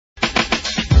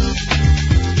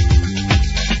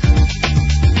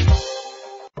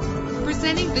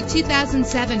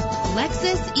2007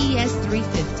 Lexus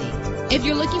ES350. If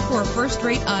you're looking for a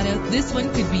first-rate auto, this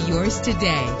one could be yours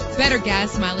today. Better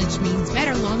gas mileage means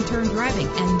better long-term driving,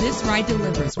 and this ride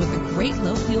delivers with a great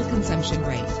low fuel consumption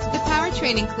rate. The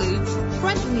powertrain includes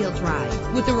front-wheel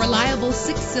drive with a reliable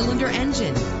 6-cylinder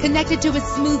engine connected to a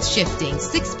smooth shifting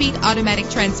 6-speed automatic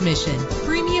transmission.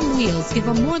 Premium wheels give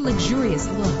a more luxurious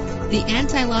look. The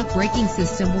anti-lock braking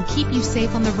system will keep you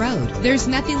safe on the road. There's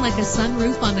nothing like a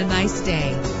sunroof on a nice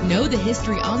day. Know the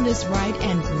history on this ride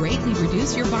and greatly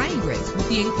reduce your buying risk with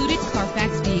the included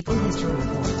Carfax Vehicle History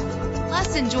Report.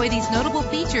 Plus, enjoy these notable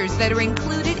features that are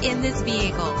included in this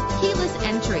vehicle: keyless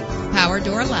entry, power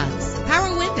door locks,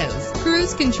 power windows,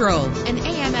 cruise control, an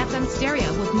AM/FM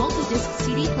stereo with multi-disc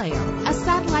CD player, a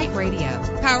satellite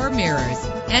radio, power mirrors.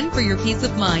 And for your peace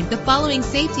of mind, the following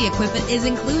safety equipment is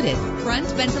included: front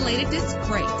ventilated disc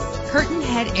brakes, curtain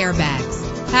head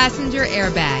airbags, passenger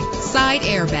airbag, side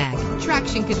airbag,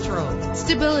 traction control,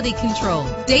 stability control,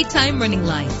 daytime running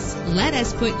lights. Let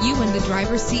us put you in the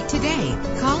driver's seat today.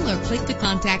 Call or click to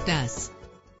contact us.